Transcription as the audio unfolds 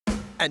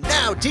And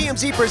now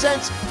TMZ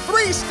presents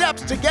 3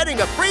 steps to getting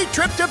a free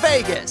trip to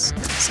Vegas.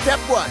 Step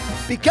 1,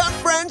 become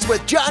friends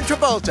with John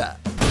Travolta.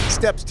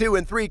 Steps 2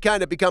 and 3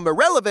 kind of become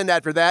irrelevant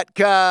after that,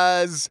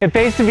 cause... It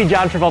pays to be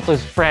John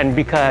Travolta's friend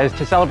because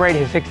to celebrate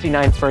his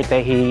 69th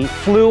birthday, he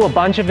flew a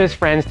bunch of his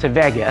friends to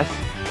Vegas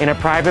in a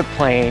private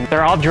plane.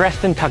 They're all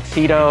dressed in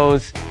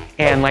tuxedos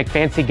and like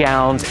fancy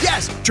gowns.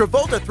 Yes,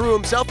 Travolta threw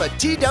himself a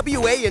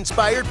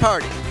TWA-inspired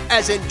party,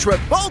 as in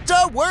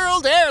Travolta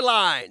World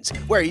Airlines,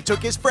 where he took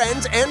his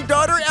friends and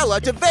daughter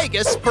Ella to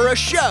Vegas for a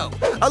show,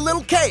 a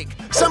little cake,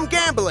 some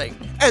gambling,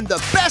 and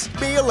the best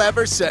meal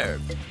ever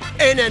served.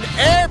 In an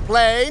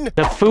airplane!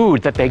 The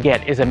food that they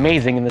get is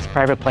amazing in this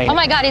private plane. Oh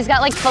my God, he's got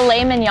like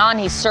filet mignon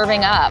he's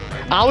serving up.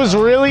 I was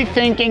really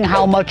thinking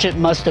how much it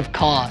must have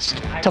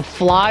cost to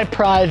fly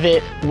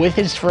private with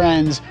his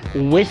friends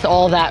with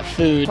all that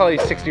food. Probably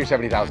 $60,000 or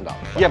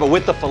 $70,000. Yeah, but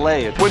with the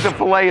filet, With the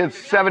filet, it's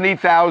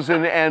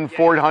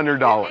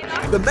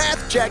 $70,400. The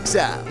math checks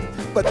out.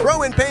 But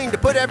throw in paying to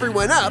put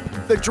everyone up,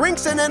 the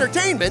drinks and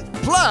entertainment,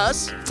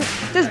 plus...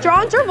 Does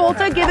John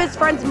Travolta give his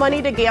friends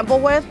money to gamble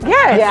with?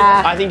 Yes.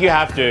 Yeah. I think you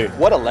have to.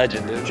 what a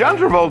legend, dude. John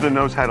Travolta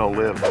knows how to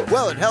live.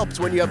 Well, it helps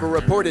when you have a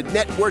reported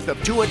net worth of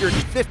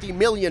 $250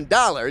 million.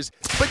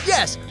 But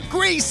yes,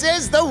 Grease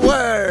is the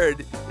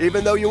word,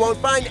 even though you won't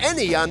find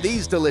any on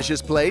these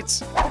delicious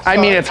plates. I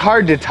mean, it's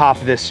hard to top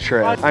this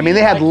trip. I mean,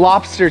 they had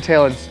lobster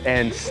tail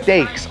and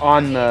steaks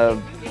on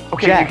the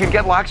Okay, jet. you can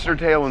get lobster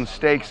tail and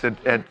steaks at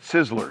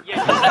Sizzler.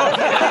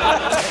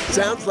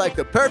 Sounds like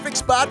the perfect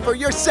spot for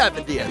your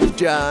 70th,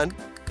 John.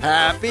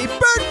 Happy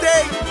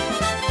birthday!